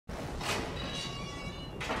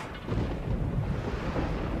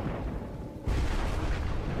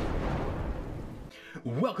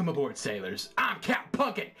Welcome aboard, sailors. I'm Capn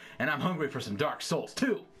Punkin, and I'm hungry for some Dark Souls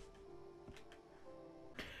too.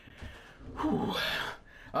 Whew.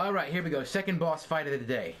 Alright, here we go. Second boss fight of the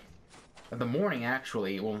day. Of the morning,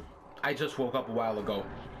 actually. Well, I just woke up a while ago.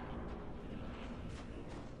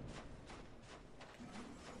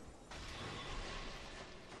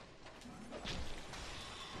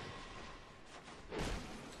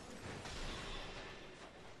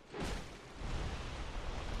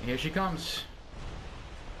 Here she comes.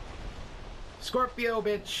 Scorpio,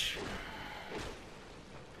 bitch.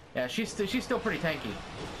 Yeah, she's still pretty tanky.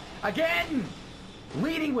 Again!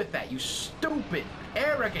 Leading with that, you stupid,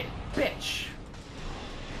 arrogant bitch.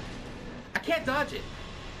 I can't dodge it.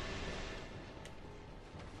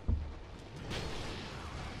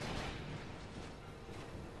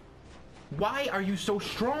 Why are you so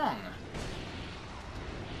strong?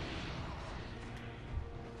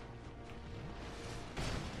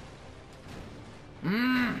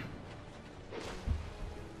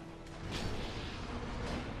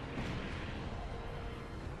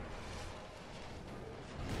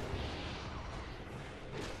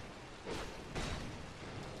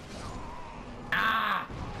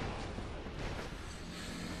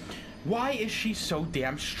 Why is she so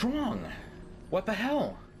damn strong? What the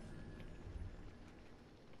hell?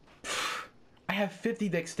 I have 50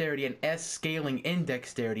 dexterity and S scaling in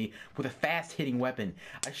dexterity with a fast hitting weapon.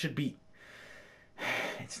 I should be...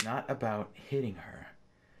 It's not about hitting her.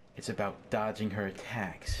 It's about dodging her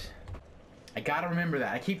attacks. I gotta remember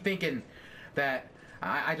that. I keep thinking that...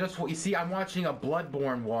 You see, I'm watching a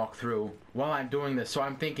Bloodborne walkthrough while I'm doing this, so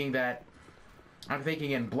I'm thinking that... I'm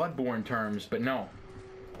thinking in Bloodborne terms, but no.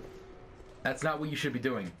 That's not what you should be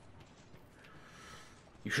doing.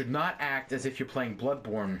 You should not act as if you're playing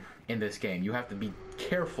Bloodborne in this game. You have to be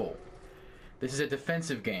careful. This is a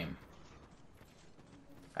defensive game.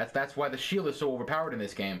 That's why the shield is so overpowered in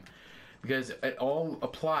this game. Because it all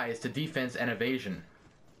applies to defense and evasion.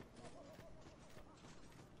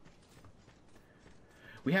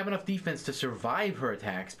 We have enough defense to survive her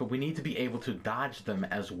attacks, but we need to be able to dodge them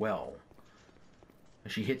as well.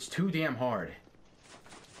 She hits too damn hard.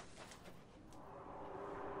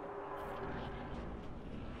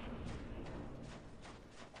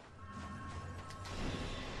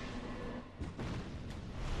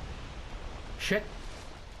 Shit.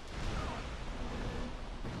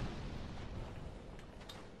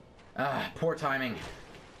 Poor timing.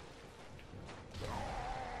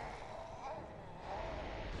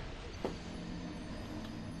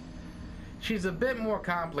 She's a bit more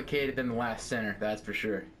complicated than the last center, that's for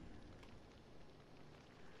sure.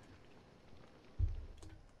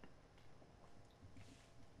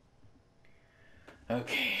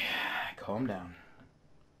 Okay, calm down.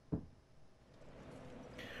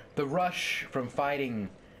 The rush from fighting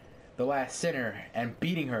the last sinner and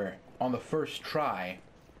beating her on the first try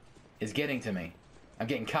is getting to me. I'm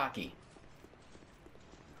getting cocky.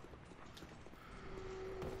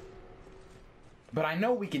 But I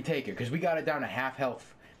know we can take her because we got it down to half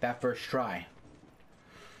health that first try.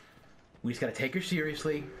 We just gotta take her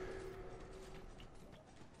seriously.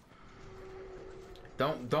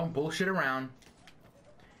 Don't bullshit around.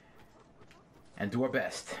 And do our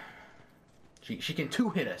best. She can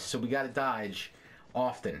two-hit us, so we gotta dodge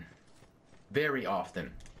often. Very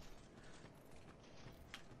often.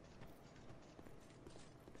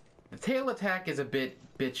 The tail attack is a bit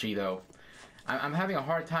bitchy, though. I'm having a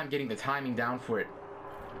hard time getting the timing down for it.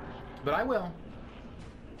 But I will.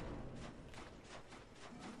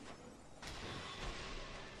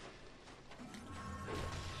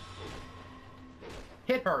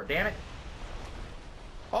 Hit her, damn it!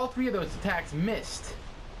 All three of those attacks missed.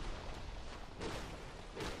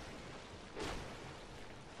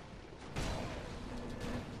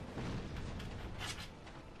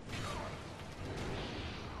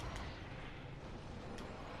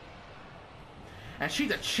 And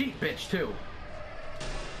she's a cheap bitch, too.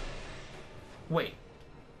 Wait.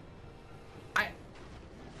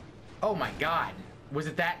 Oh my god. Was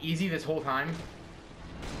it that easy this whole time?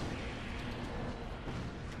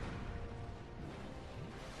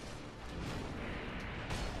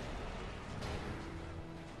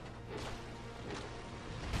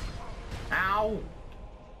 Ow!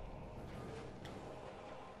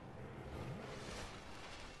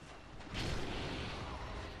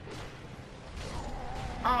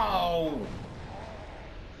 Oh!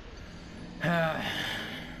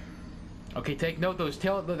 Okay, take note,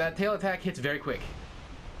 that tail attack hits very quick.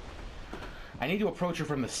 I need to approach her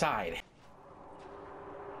from the side.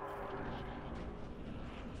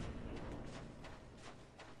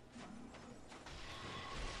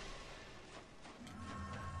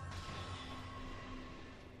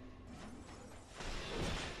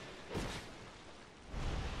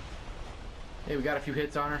 Hey, we got a few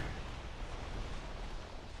hits on her.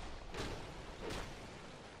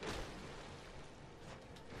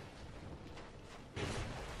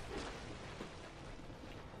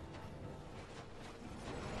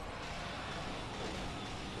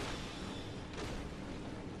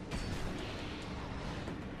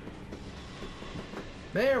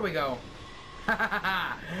 There we go.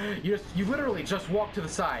 You literally just walked to the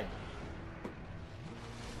side.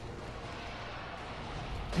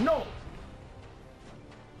 No.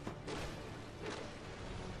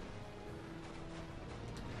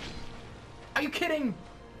 Are you kidding?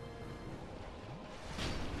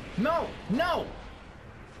 No, no.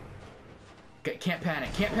 Can't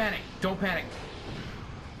panic. Can't panic. Don't panic.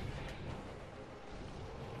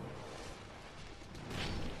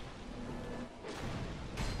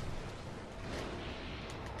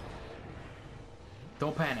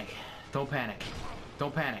 Don't panic. Don't panic.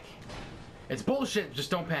 Don't panic. It's bullshit,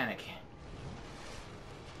 just don't panic.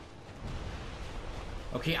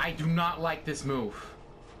 Okay, I do not like this move.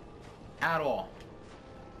 At all.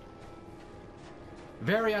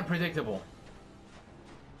 Very unpredictable.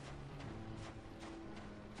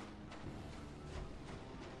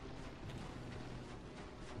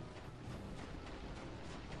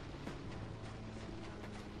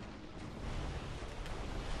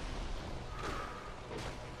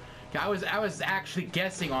 I was actually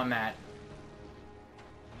guessing on that.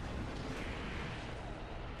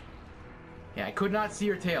 Yeah, I could not see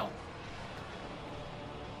her tail.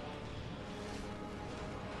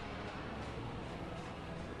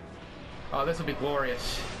 Oh, this will be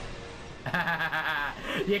glorious.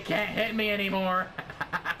 You can't hit me anymore.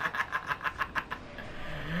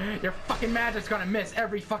 Your fucking magic's gonna miss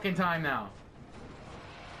every fucking time now.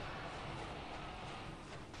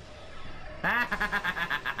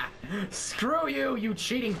 Screw you, you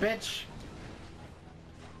cheating bitch.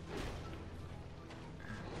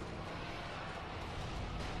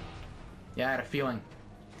 Yeah, I had a feeling.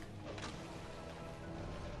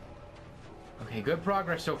 Okay, good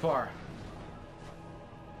progress so far.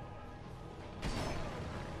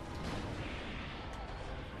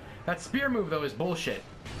 That spear move, though, is bullshit.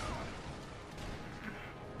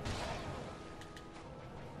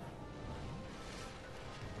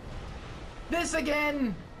 This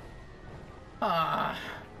again! Ah.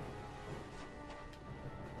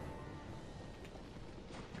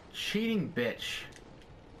 Cheating bitch.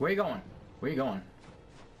 Where you going? Where you going?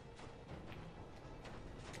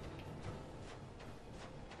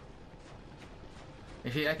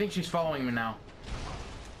 I think she's following me now.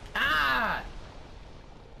 Ah!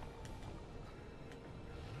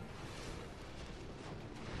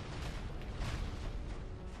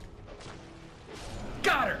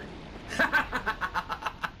 Got her!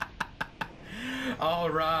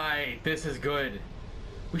 Alright, this is good.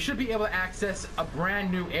 We should be able to access a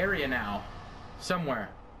brand new area now. Somewhere.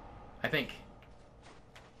 I think.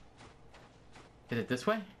 Is it this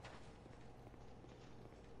way?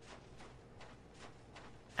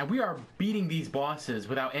 And we are beating these bosses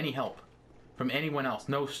without any help from anyone else.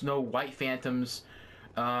 No white phantoms.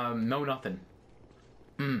 No nothing.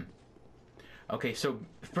 Okay, so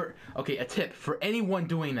a tip for anyone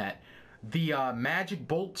doing that. The magic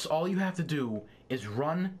bolts, all you have to do is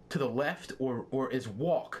run to the left or is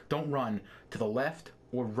walk. Don't run to the left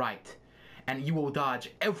or right. And you will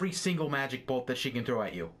dodge every single magic bolt that she can throw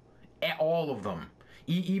at you. All of them.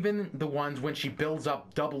 Even the ones when she builds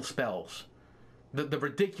up double spells. The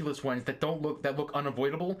ridiculous ones that look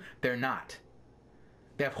unavoidable, they're not.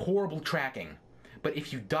 They have horrible tracking. But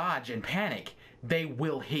if you dodge and panic, they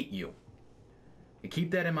will hit you.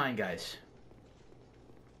 Keep that in mind, guys.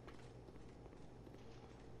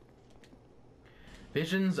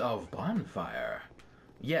 Visions of bonfire.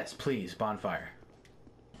 Yes, please, bonfire.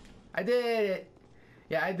 I did it!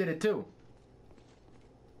 Yeah, I did it too.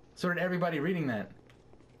 So did everybody reading that.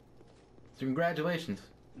 So congratulations.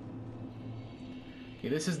 Okay,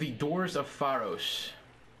 this is the Doors of Pharos.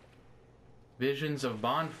 Visions of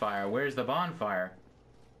bonfire. Where's the bonfire?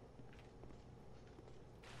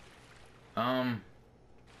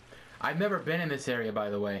 I've never been in this area, by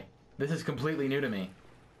the way. This is completely new to me.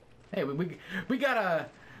 Hey, we got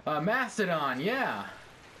a Mastodon, yeah.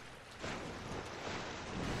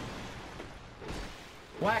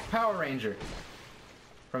 Black Power Ranger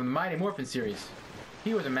from the Mighty Morphin series.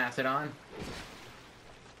 He was a Mastodon.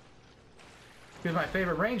 He was my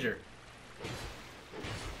favorite Ranger.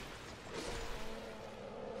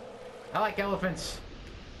 I like elephants.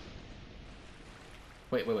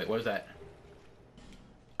 Wait, what was that?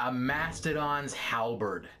 A Mastodon's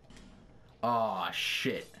halberd. Aw,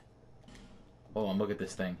 shit. Hold on, look at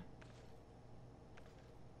this thing.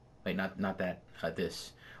 Wait, not that.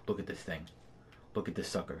 This. Look at this thing. Look at this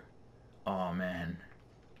sucker. Oh man.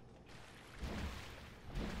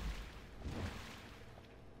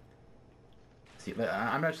 See,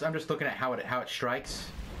 I'm just looking at how it strikes.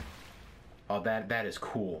 Oh, that is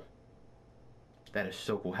cool. That is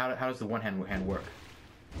so cool. How does the one hand work?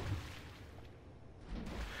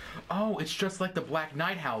 Oh, it's just like the Black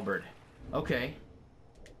Knight halberd. Okay.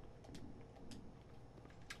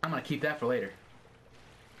 I'm gonna keep that for later.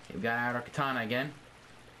 Okay, we got out our katana again.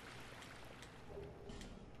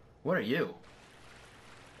 What are you?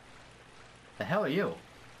 The hell are you?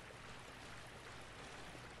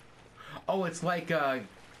 Oh, it's like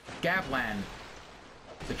Capn,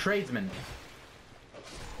 the tradesman.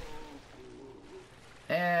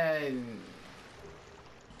 And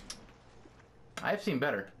I've seen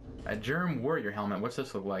better. A germ warrior helmet. What's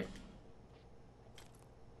this look like?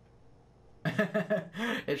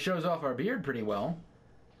 It shows off our beard pretty well,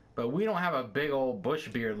 but we don't have a big old bush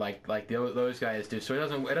beard like those guys do, so it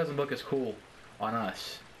doesn't look as cool on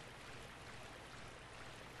us.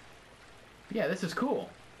 Yeah, this is cool.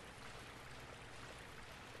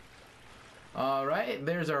 Alright,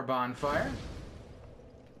 there's our bonfire.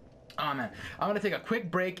 Oh man, I'm gonna take a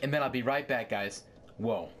quick break and then I'll be right back, guys.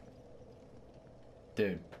 Whoa.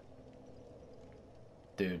 Dude.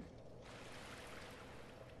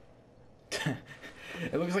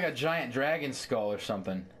 It looks like a giant dragon skull or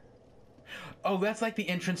something. Oh, that's like the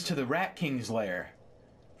entrance to the Rat King's lair.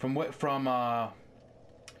 From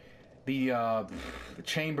the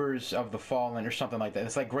Chambers of the Fallen or something like that.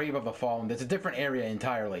 It's like Grave of the Fallen. It's a different area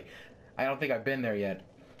entirely. I don't think I've been there yet.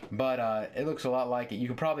 But it looks a lot like it. You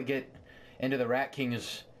can probably get into the Rat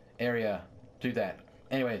King's area through that.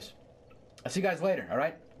 Anyways, I'll see you guys later,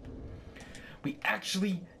 alright? We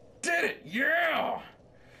actually did it! Yeah!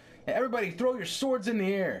 Yeah! Everybody throw your swords in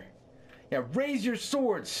the air. Yeah, raise your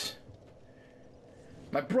swords.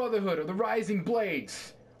 My brotherhood of the Rising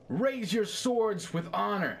Blades. Raise your swords with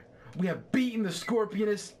honor. We have beaten the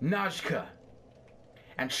Scorpioness Najka.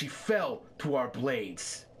 And she fell to our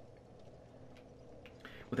blades.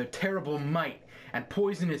 With her terrible might and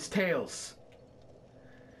poisonous tails.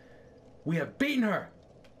 We have beaten her.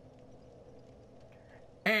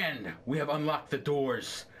 And we have unlocked the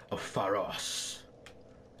doors of Pharos.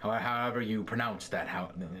 However you pronounce that.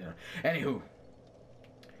 Anywho.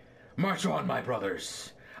 March on, my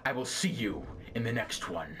brothers. I will see you in the next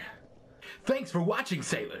one. Thanks for watching,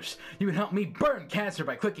 sailors. You can help me burn cancer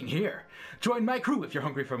by clicking here. Join my crew if you're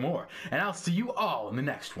hungry for more. And I'll see you all in the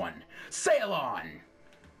next one. Sail on!